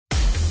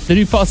The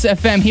New Pulse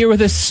FM here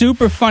with a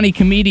super funny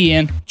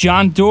comedian,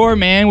 John Dore,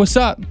 man. What's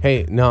up?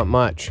 Hey, not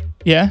much.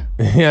 Yeah?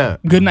 Yeah.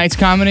 Good Night's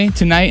Comedy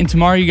tonight and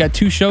tomorrow. You got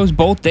 2 shows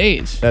both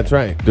days. That's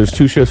right. There's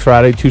 2 shows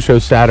Friday, 2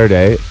 shows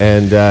Saturday,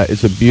 and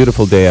it's a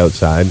beautiful day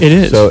outside. It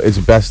is. So it's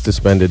best to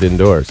spend it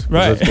indoors.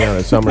 Right. Let's be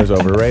honest, summer's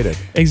overrated.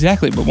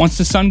 Exactly. But once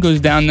the sun goes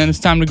down, then it's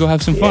time to go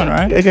have some fun,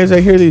 right? Yeah, guys,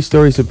 I hear these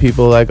stories of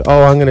people like,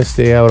 oh, I'm going to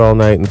stay out all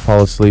night and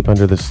fall asleep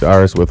under the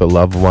stars with a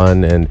loved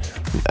one, and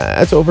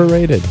that's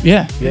overrated.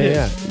 Yeah.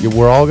 Yeah.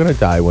 We're all going to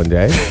die one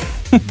day.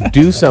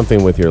 Do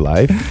something with your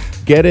life.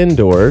 Get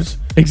indoors.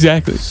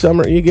 Exactly.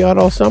 Summer, you got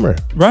all summer.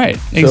 Right.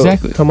 So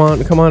Exactly. come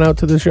on out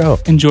to the show.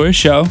 Enjoy a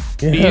show.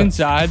 Yeah. Be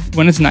inside.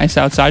 When it's nice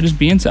outside, just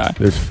be inside.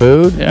 There's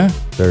food. Yeah.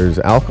 There's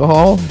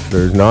alcohol.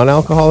 There's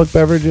non-alcoholic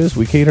beverages.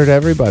 We cater to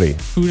everybody.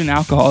 Food and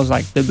alcohol is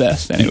like the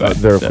best anyway.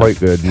 They're quite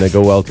good, and they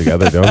go well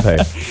together, don't they?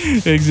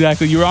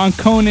 Exactly. You were on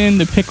Conan,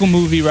 the pickle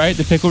movie, right?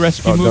 The pickle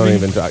recipe movie. Don't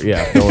even talk.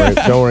 Yeah,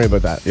 don't worry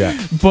about that. Yeah.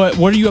 But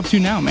what are you up to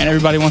now, man?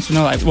 Everybody wants to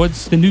know, like,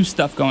 what's the new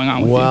stuff going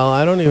on with you? Well,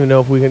 I don't even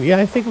know if we can. Yeah,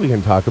 I think we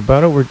can talk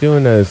about it. We're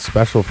doing a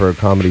special for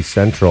Comedy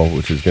Central,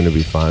 which is going to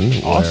be fun.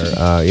 Awesome.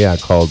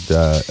 Called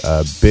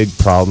Big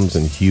Problems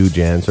and Huge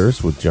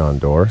Answers with John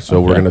Dore.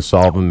 So we're going to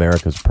solve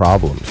America's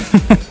problems.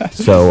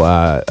 So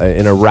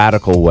in a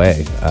radical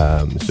way.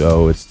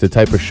 So it's the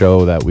type of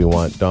show that we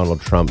want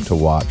Donald Trump to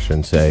watch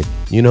and say,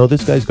 you know,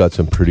 this guy's got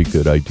some pretty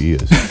good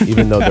ideas,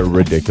 even though they're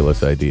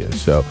ridiculous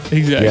ideas. So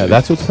Exactly. yeah,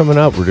 that's what's coming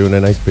up. We're doing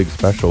a nice big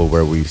special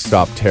where we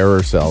stop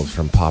terror cells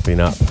from popping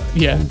up.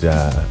 Yeah. And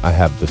I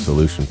have the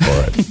solution for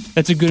it.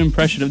 That's a good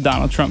impression of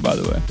Donald Trump, by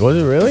the way. Was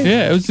it really?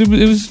 Yeah,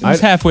 it was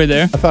halfway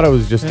there. I thought I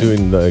was just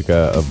doing like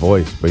a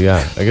voice, but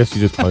yeah, I guess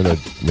you just kind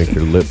of make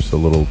your lips a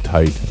little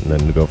tight and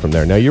then go from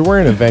there. Now, you're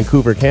wearing a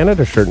Vancouver,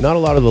 Canada shirt. Not a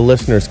lot of the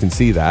listeners can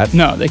see that.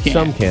 No, they can't.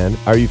 Some can.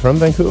 Are you from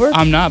Vancouver?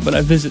 I'm not, but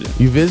I visited.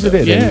 You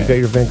visited Yeah. and you got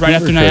your Vancouver Right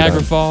after shirt Niagara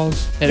on.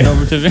 Falls, headed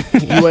over to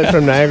You went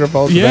from Niagara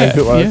Falls to Yeah,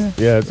 Vancouver?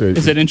 yeah. It's a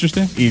Is that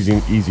interesting?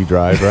 easy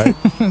drive, right?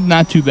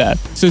 Not too bad.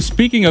 So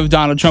speaking of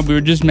Donald Trump, we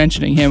were just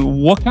mentioning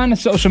him. What kind of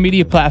social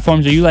media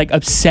platforms are you like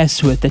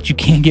obsessed with that you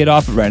can't get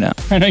off of right now?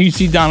 I know you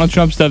see Donald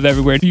Trump stuff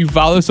everywhere. Do you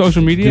follow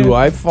social media? Do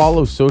I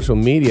follow social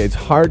media? It's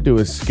hard to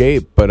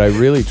escape, but I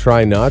really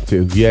try not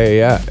to.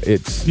 Yeah.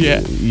 It's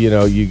you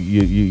know,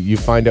 you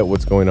find out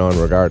what's going on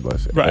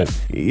regardless. Right.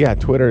 Yeah,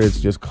 Twitter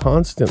is just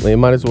constantly. It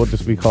might as well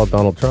just be called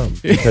Donald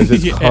Trump because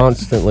it's Yeah.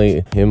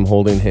 constantly him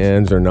holding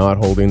hands or not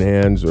holding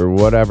hands or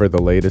whatever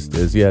the latest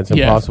is. Yeah, it's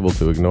impossible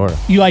to ignore.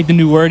 You like the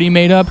new word he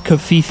made up,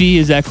 Kafifi?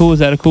 Is that cool? Is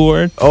that a cool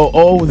word?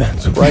 Oh,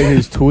 that's right.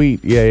 His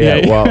tweet.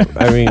 Yeah. Well,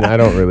 I mean, I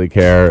don't really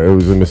care. It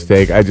was a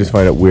mistake. I just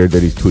find it weird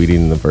that he's tweeting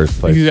in the first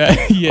place.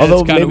 Exactly. Yeah, Although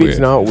it's kinda maybe weird. it's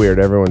not weird.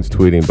 Everyone's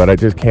tweeting, but I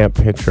just can't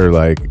picture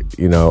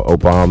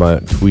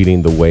Obama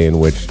tweeting the way in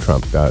which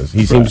Trump does.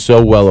 He seems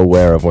so well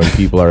aware of when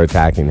people are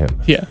attacking him.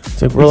 Yeah.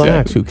 It's like,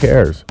 relax. Exactly. Who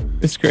cares?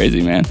 It's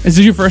crazy, man. Is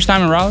this your first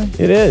time in Raleigh?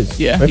 It is.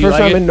 Yeah, My you first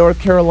like time it? in North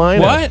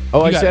Carolina. What? Oh,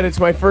 You I said it's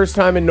my first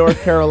time in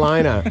North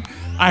Carolina.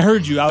 I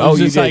heard you. I Oh, was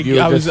you just did. like, You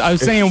were I was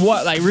just- saying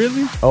what? Like,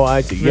 really? Oh, I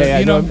see. Yeah,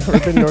 You no, know- I've never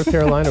been to North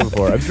Carolina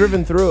before. I've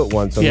driven through it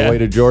once on Yeah. the way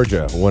to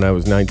Georgia when I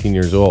was 19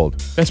 years old.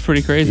 That's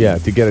pretty crazy. Yeah,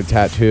 to get a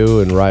tattoo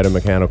and ride a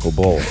mechanical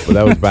bull. But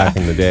that was back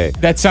in the day.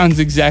 That sounds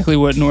exactly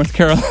what North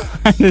Carolina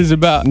is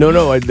about.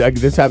 No,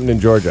 this happened in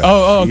Georgia.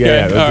 Oh, okay.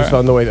 Yeah, it was All just right.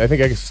 on the way. I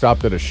think I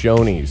stopped at a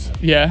Shoney's.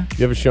 Yeah.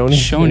 You have a Shoney's?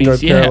 in Shoney's,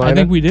 North yeah, Carolina? I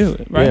think we do,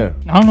 right? Yeah.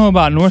 I don't know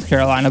about North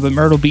Carolina, but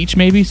Myrtle Beach,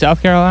 maybe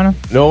South Carolina.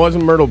 No, it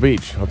wasn't Myrtle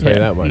Beach. I'll tell you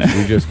Yeah. that much.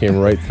 We just came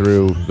right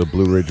through the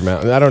Blue Ridge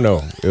Mountain. I don't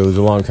know. It was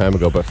a long time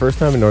ago, but first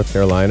time in North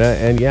Carolina,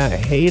 and yeah, I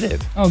hate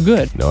it. Oh,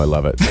 good. No, I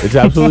love it. It's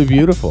absolutely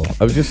beautiful.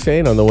 I was just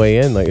saying on the way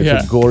in, like, it's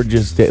Yeah. a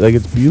gorgeous day. Like,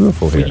 it's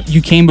beautiful here.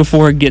 You came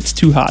before it gets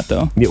too hot,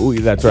 though. Yeah,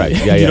 that's right.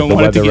 Yeah, You don't the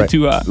want it to weather get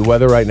too hot. The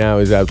weather right now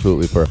is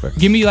absolutely perfect.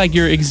 Give me like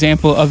your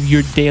example of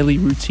your daily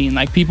routine.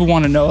 Like people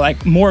want to know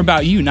like more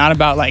about you, not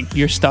about like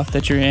your stuff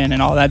that you're in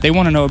and all that. They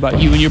want to know about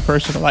you and your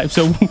personal life.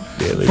 So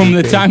from the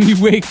routine. time you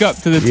wake up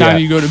to the time Yeah.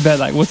 you go to bed,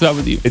 like what's up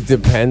with you? It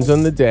depends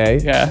on the day.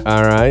 Yeah.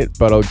 All right.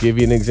 But I'll give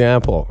you an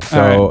example.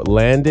 So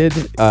landed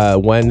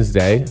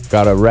Wednesday,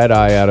 got a red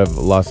eye out of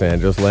Los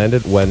Angeles,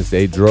 landed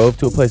Wednesday, drove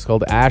to a place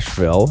called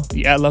Asheville.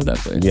 Yeah, I love that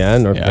place. Yeah,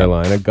 North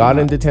Carolina. Got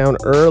into town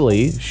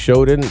early.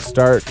 Show didn't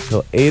start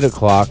till 8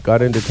 o'clock.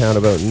 Got into town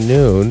about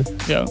noon.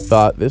 Yeah.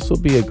 Thought this will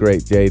be a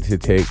great day to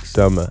take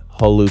some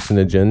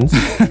hallucinogens.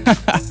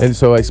 And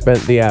so I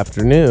spent the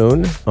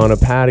afternoon on a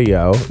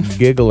patio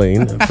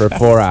giggling for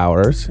 4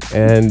 hours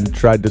and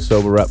tried to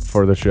sober up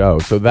for the show.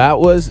 So that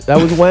was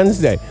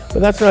Wednesday. But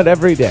that's not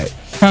every day.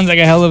 Sounds like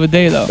a hell of a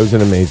day, though. It was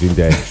an amazing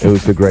day. It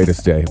was the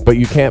greatest day. But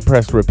you can't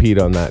press repeat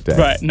on that day.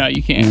 Right. No,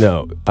 you can't.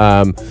 No.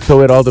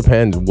 So it all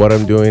depends what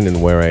I'm doing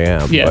and where I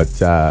am. Yeah.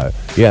 But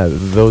yeah,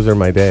 those are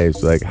my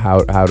days. Like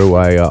how do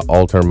I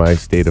alter my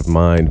state of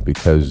mind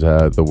because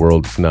the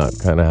world's not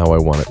kind of how I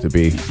want it to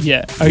be.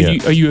 Yeah.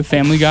 Are you a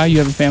family guy? You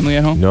have a family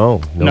at home? No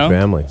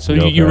family. So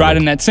No you're family.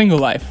 riding that single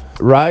life.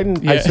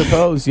 Riding, I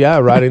suppose,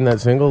 riding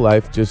that single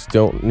life. Just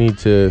don't need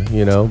to,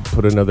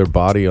 put another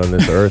body on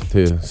this earth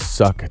to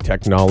suck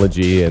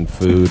technology and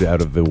food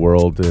out of the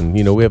world. And,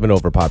 we have an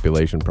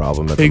overpopulation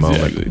problem at the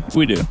moment. Exactly.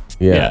 We do.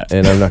 Yeah,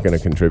 and I'm not going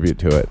to contribute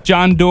to it.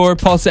 John Dore,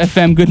 Pulse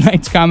FM,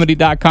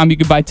 goodnightscomedy.com. You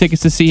can buy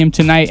tickets to see him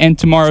tonight and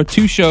tomorrow.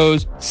 2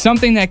 shows.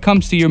 Something that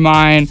comes to your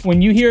mind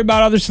when you hear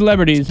about other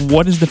celebrities.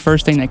 What is the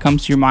first thing that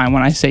comes to your mind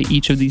when I say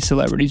each of these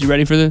celebrities? You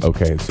ready for this?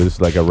 Okay, so this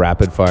is like a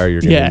rapid fire.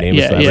 You're going to name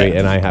a celebrity,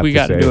 and I have to say. We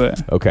got to do it.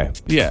 Okay.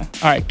 Yeah.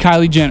 All right,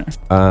 Kylie Jenner.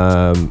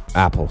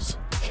 Apples.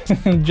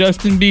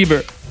 Justin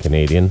Bieber.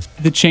 Canadian.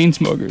 The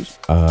Chainsmokers.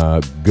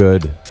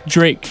 Good.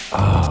 Drake.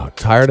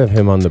 Tired of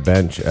him on the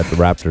bench at the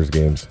Raptors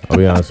games. I'll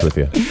be honest with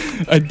you.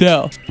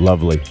 Adele.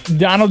 Lovely.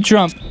 Donald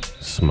Trump.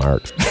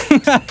 Smart.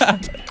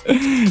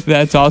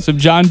 That's awesome.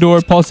 John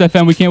Dore, Pulse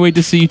FM. We can't wait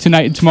to see you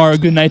tonight and tomorrow.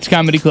 Good Nights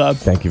Comedy Club.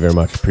 Thank you very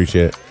much.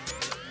 Appreciate it.